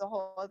body, which is a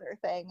whole other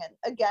thing. And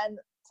again,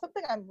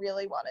 something I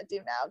really want to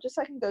do now, just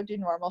so I can go do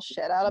normal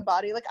shit out of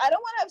body. Like, I don't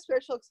want to have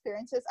spiritual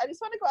experiences. I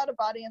just want to go out of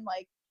body and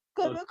like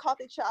go to a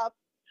coffee shop,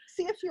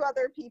 see a few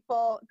other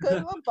people, go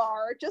to a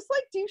bar, just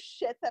like do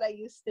shit that I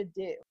used to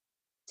do.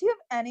 Do you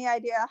have any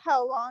idea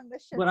how long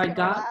this shit's gonna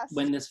last?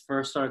 When this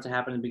first started to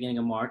happen in the beginning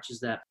of March is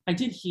that I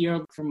did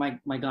hear from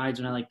my guides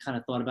when I like kind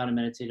of thought about it,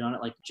 meditated on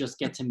it, like just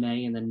get to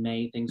May, and then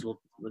May things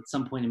will, at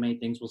some point in May,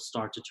 things will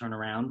start to turn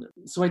around.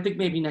 So I think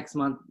maybe next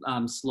month,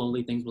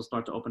 slowly things will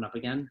start to open up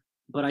again.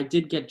 But I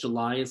did get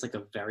July as like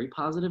a very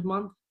positive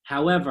month.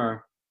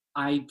 However,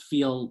 I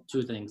feel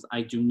two things.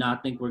 I do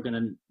not think we're going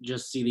to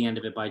just see the end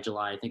of it by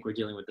July. I think we're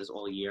dealing with this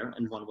all year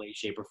in one way,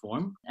 shape, or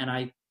form. And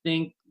I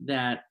think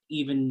that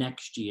even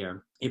next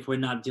year, if we're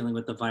not dealing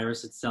with the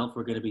virus itself,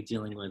 we're going to be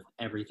dealing with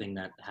everything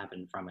that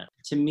happened from it.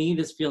 To me,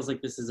 this feels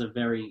like this is a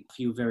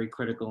few very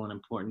critical and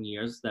important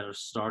years that are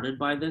started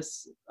by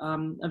this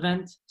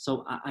event.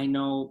 So I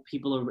know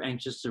people are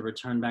anxious to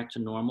return back to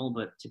normal,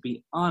 but to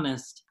be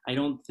honest, I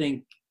don't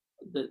think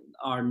that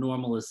our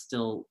normal is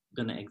still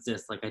going to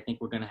exist. Like, I think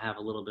we're going to have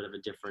a little bit of a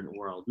different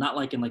world, not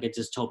like in like a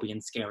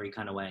dystopian scary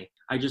kind of way.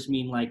 I just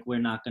mean like we're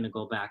not going to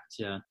go back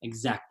to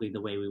exactly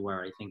the way we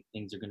were. I think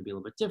things are going to be a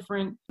little bit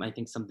different. I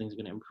think some things are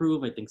going to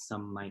improve. I think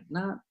some might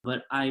not,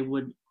 but I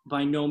would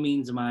by no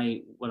means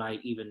would I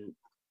even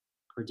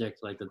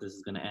predict like that this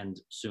is going to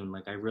end soon.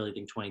 Like, I really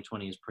think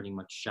 2020 is pretty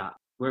much shot.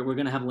 We're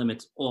going to have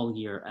limits all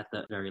year at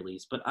the very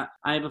least. But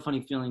I have a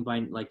funny feeling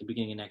by like the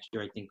beginning of next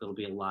year, I think it'll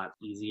be a lot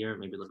easier.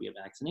 Maybe there'll be a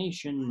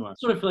vaccination, or I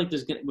sort of feel like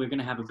we're going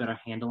to have a better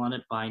handle on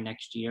it by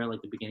next year,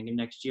 like the beginning of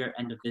next year,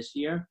 end of this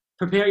year.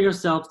 Prepare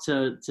yourself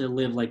to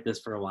live like this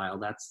for a while.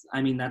 That's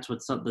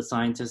what the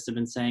scientists have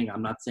been saying.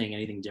 I'm not saying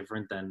anything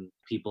different than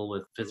people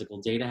with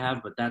physical data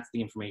have, but that's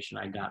the information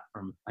I got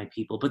from my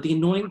people. But the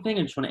annoying thing,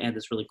 I just want to add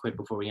this really quick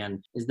before we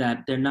end, is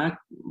that they're not,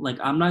 like,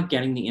 I'm not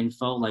getting the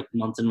info like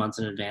months and months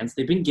in advance.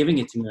 They've been giving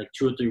it to me like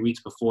 2 or 3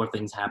 weeks before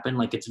things happen.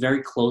 Like, it's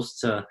very close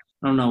to,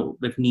 I don't know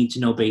if need to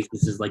know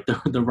basis is like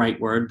the right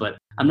word, but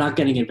I'm not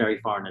getting it very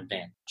far in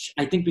advance.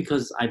 I think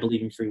because I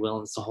believe in free will,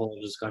 and it's a whole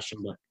other discussion,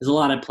 but there's a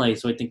lot at play,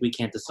 so I think we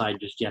can't decide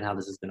just yet how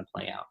this is going to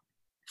play out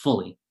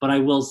fully. But I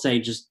will say,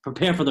 just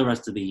prepare for the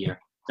rest of the year.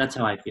 That's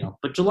how I feel.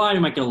 But July, we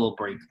might get a little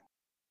break.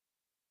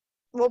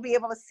 We'll be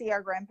able to see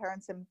our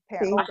grandparents and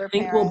older I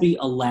think parents. we'll be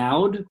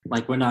allowed.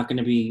 Like, we're not going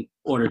to be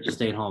ordered to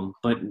stay at home,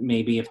 but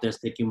maybe if they're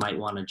sick, you might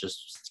want to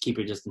just keep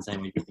your distance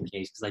anyway, just in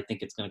case, because I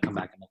think it's going to come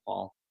back in the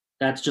fall.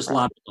 That's just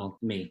logical,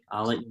 me.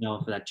 I'll let you know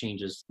if that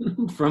changes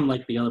from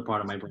like the other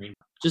part of my brain.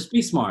 Just be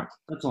smart.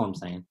 That's all I'm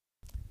saying.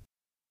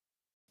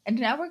 And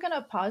now we're going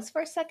to pause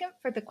for a second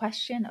for the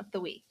question of the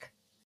week.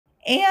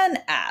 Anne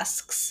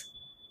asks,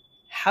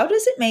 how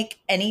does it make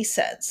any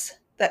sense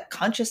that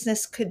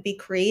consciousness could be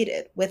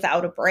created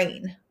without a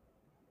brain?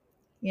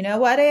 You know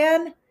what,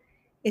 Anne?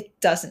 It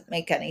doesn't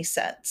make any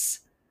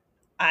sense.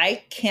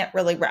 I can't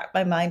really wrap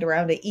my mind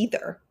around it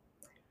either.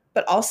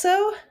 But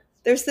also,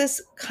 there's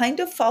this kind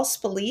of false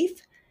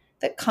belief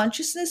that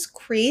consciousness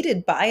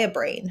created by a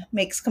brain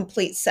makes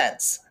complete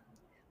sense,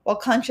 while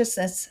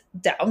consciousness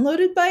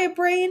downloaded by a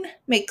brain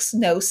makes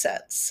no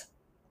sense.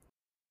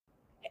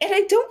 And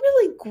I don't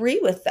really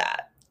agree with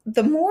that.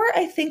 The more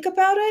I think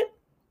about it,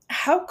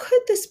 how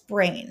could this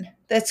brain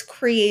that's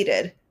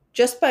created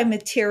just by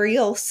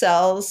material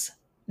cells,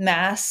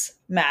 mass,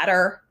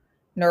 matter,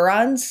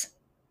 neurons,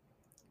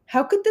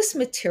 how could this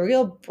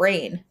material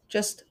brain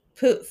just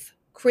poof,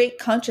 create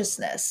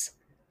consciousness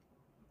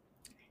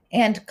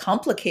and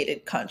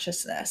complicated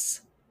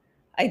consciousness,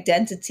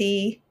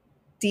 identity,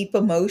 deep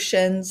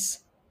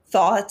emotions,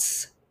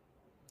 thoughts,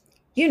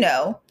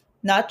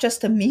 not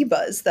just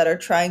amoebas that are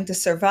trying to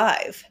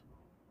survive.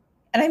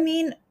 And I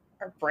mean,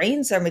 our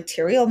brains are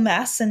material,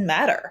 mass, and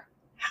matter.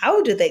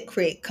 How do they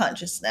create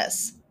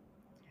consciousness?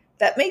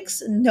 That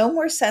makes no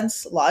more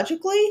sense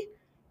logically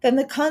than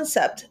the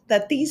concept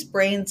that these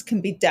brains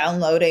can be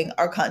downloading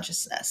our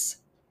consciousness.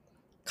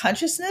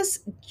 consciousness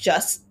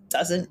just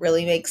doesn't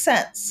really make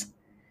sense.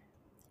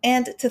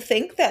 And to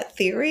think that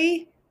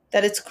theory,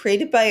 that it's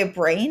created by a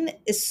brain,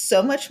 is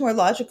so much more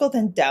logical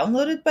than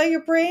downloaded by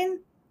your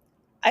brain,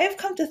 I have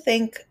come to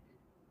think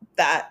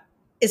that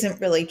isn't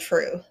really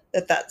true,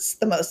 that that's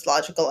the most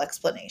logical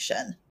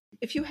explanation.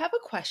 If you have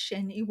a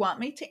question you want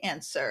me to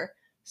answer,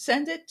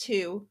 send it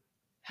to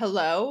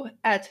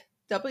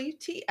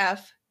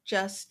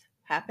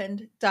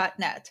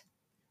hello@wtfjusthappened.net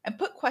and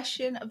put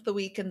question of the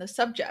week in the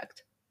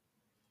subject.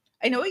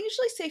 I know I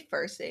usually say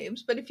first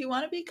names, but if you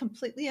want to be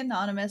completely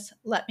anonymous,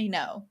 let me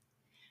know.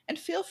 And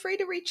feel free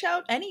to reach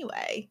out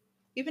anyway,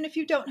 even if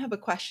you don't have a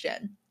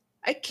question.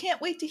 I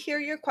can't wait to hear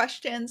your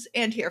questions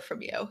and hear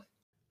from you.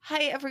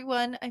 Hi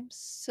everyone, I'm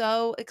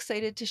so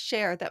excited to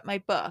share that my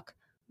book,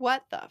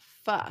 What the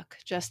Fuck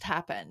Just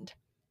Happened?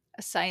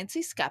 A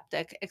Sciencey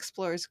Skeptic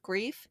Explores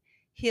Grief,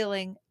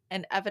 Healing,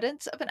 and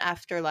Evidence of an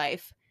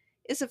Afterlife,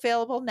 is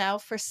available now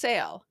for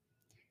sale.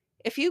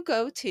 If you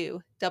go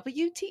to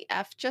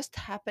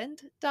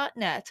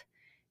wtfjusthappened.net,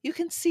 you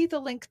can see the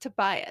link to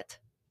buy it.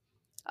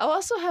 I'll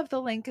also have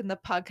the link in the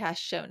podcast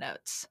show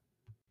notes.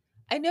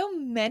 I know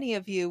many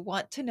of you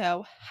want to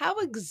know, how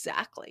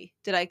exactly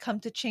did I come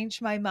to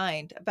change my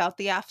mind about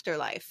the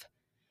afterlife?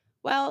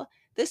 Well,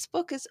 this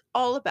book is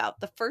all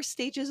about the first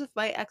stages of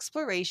my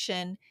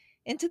exploration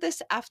into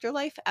this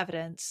afterlife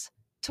evidence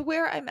to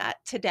where I'm at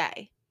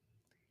today.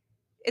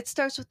 It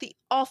starts with the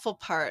awful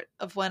part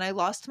of when I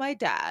lost my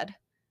dad,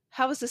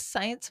 how as a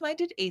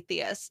science-minded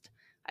atheist,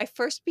 I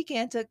first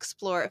began to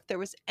explore if there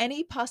was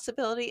any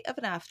possibility of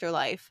an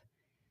afterlife,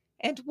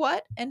 and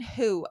what and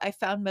who I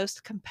found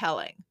most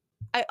compelling.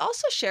 I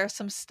also share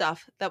some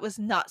stuff that was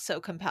not so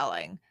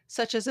compelling,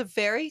 such as a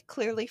very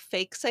clearly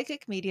fake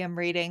psychic medium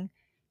reading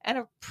and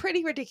a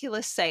pretty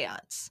ridiculous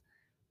seance.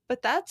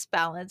 But that's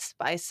balanced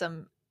by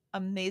some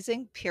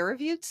amazing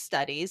peer-reviewed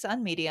studies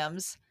on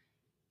mediums,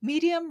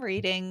 medium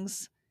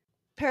readings,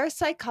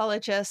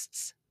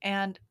 parapsychologists,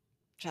 and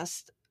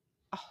just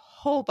a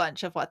whole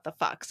bunch of what the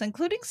fucks,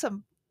 including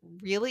some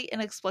really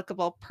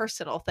inexplicable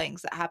personal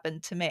things that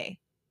happened to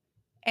me.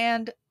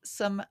 And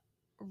some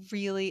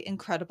really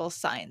incredible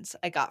signs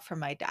I got from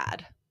my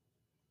dad.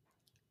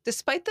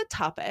 Despite the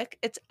topic,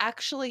 it's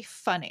actually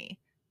funny,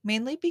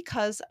 mainly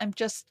because I'm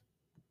just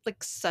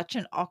like such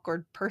an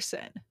awkward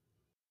person.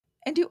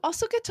 And you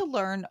also get to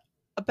learn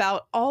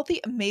about all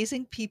the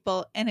amazing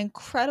people and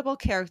incredible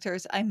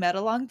characters I met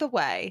along the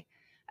way,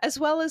 as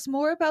well as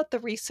more about the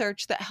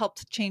research that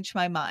helped change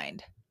my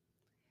mind.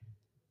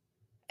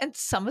 And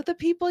some of the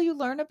people you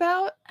learn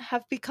about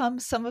have become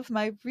some of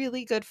my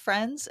really good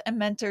friends and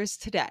mentors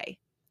today.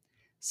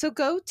 So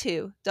go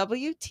to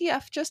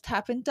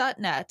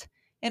wtfjusthappened.net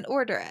and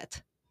order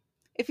it.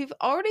 If you've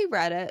already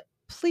read it,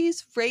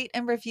 please rate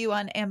and review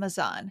on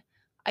Amazon.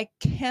 I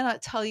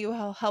cannot tell you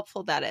how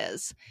helpful that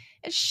is.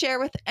 And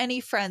share with any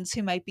friends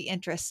who might be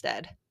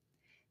interested.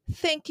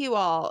 Thank you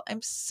all.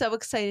 I'm so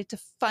excited to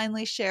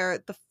finally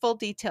share the full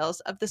details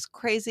of this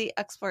crazy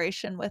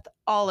exploration with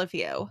all of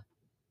you.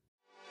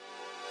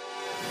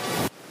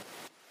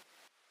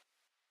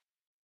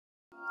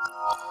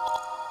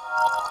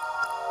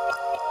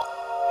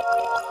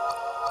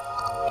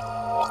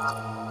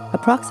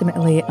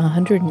 Approximately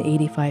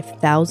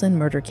 185,000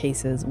 murder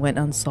cases went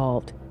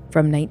unsolved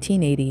from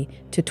 1980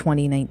 to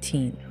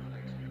 2019.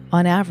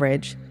 On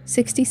average,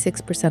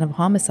 66% of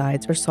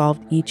homicides are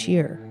solved each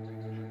year.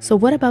 So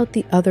what about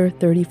the other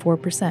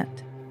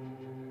 34%?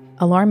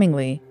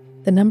 Alarmingly,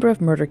 the number of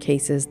murder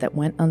cases that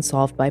went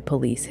unsolved by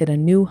police hit a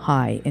new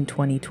high in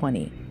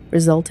 2020,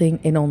 resulting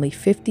in only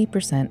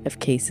 50% of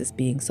cases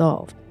being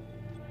solved,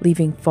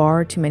 leaving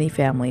far too many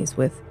families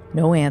with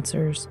no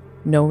answers,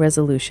 no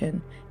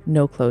resolution,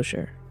 no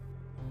closure.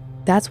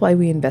 That's why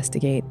we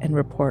investigate and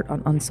report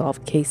on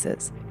unsolved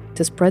cases,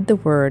 to spread the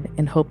word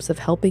in hopes of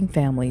helping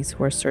families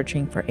who are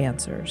searching for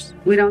answers.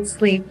 We don't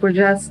sleep. We're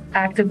just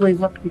actively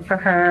looking for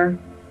her.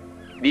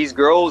 These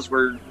girls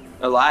were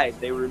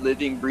alive. They were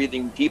living,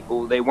 breathing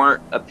people. They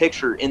weren't a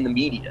picture in the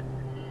media.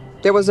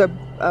 There was a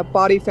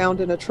body found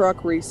in a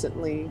truck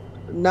recently.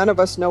 None of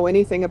us know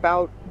anything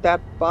about that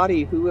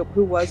body. Who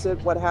was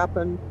it? What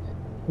happened?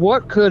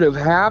 What could have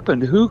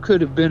happened? Who could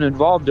have been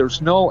involved?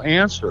 There's no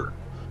answer.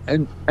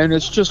 And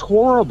it's just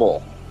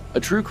horrible. A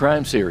true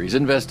crime series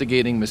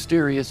investigating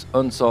mysterious,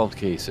 unsolved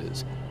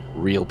cases.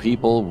 Real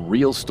people,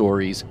 real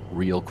stories,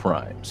 real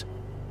crimes.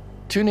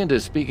 Tune into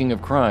Speaking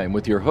of Crime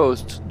with your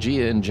hosts,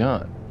 Gia and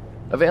John.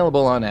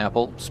 Available on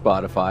Apple,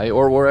 Spotify,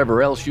 or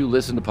wherever else you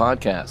listen to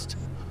podcasts.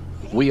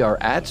 We are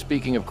at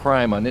Speaking of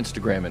Crime on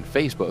Instagram and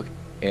Facebook,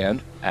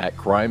 and at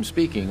Crime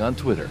Speaking on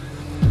Twitter.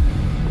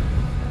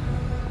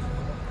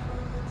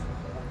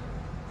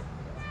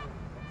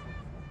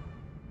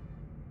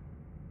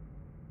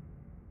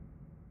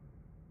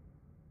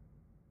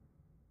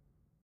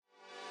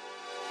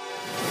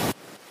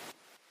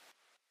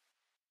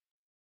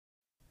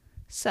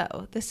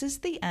 So, this is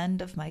the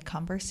end of my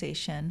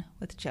conversation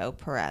with Joe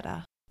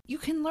Perretta. You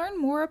can learn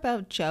more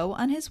about Joe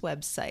on his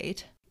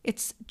website.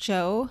 It's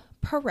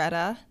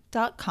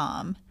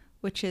joeperretta.com,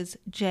 which is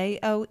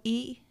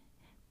JoePerretta.com.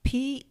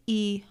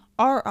 Perreta,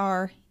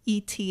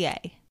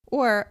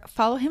 or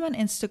follow him on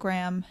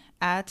Instagram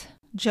at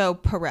Joe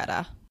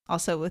Perreta,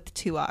 also with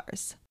 2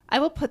 R's. I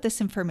will put this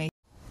information.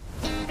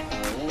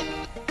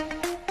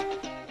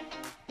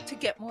 To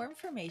get more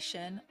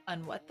information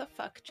on what the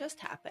fuck just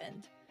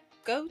happened,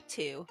 go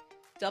to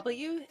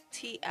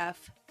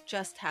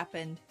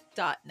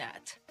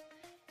WTFJustHappened.net.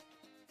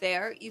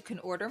 There you can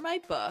order my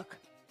book,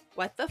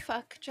 What the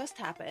Fuck Just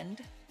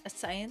Happened? A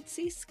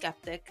Sciencey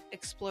Skeptic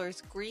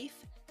Explores Grief,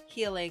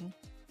 Healing,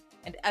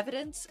 and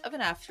Evidence of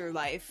an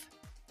Afterlife.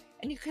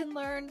 And you can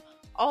learn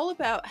all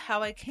about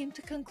how I came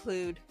to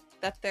conclude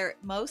that there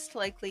most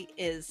likely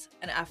is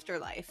an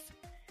afterlife.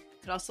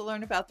 You can also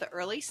learn about the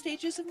early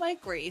stages of my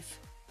grief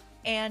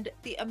and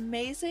the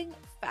amazing,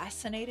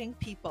 fascinating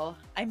people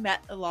I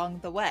met along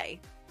the way.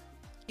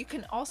 You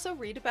can also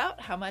read about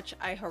how much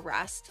I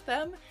harassed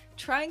them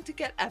trying to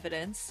get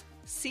evidence,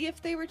 see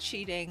if they were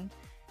cheating,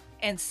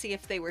 and see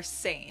if they were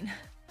sane.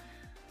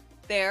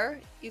 There,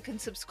 you can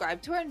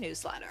subscribe to our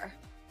newsletter.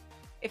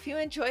 If you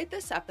enjoyed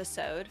this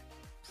episode,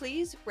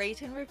 please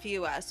rate and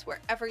review us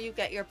wherever you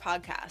get your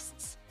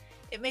podcasts.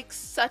 It makes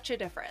such a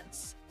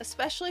difference,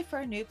 especially for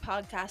a new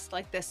podcast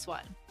like this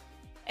one.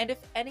 And if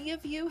any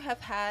of you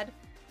have had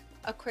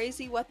a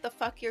crazy what the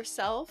fuck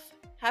yourself,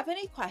 have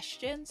any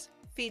questions,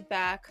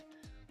 feedback,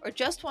 or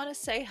just want to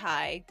say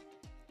hi,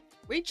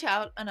 reach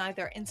out on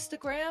either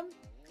Instagram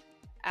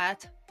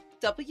at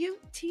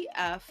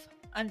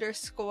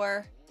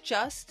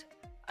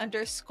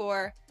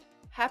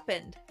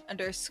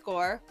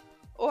WTF_just_happened_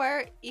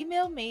 or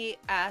email me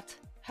at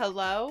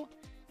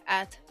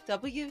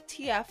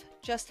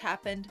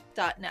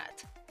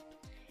hello@WTFJustHappened.net.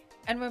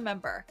 And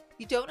remember,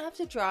 you don't have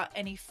to draw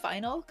any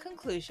final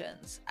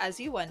conclusions as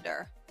you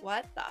wonder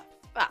what the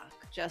fuck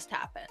just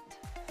happened.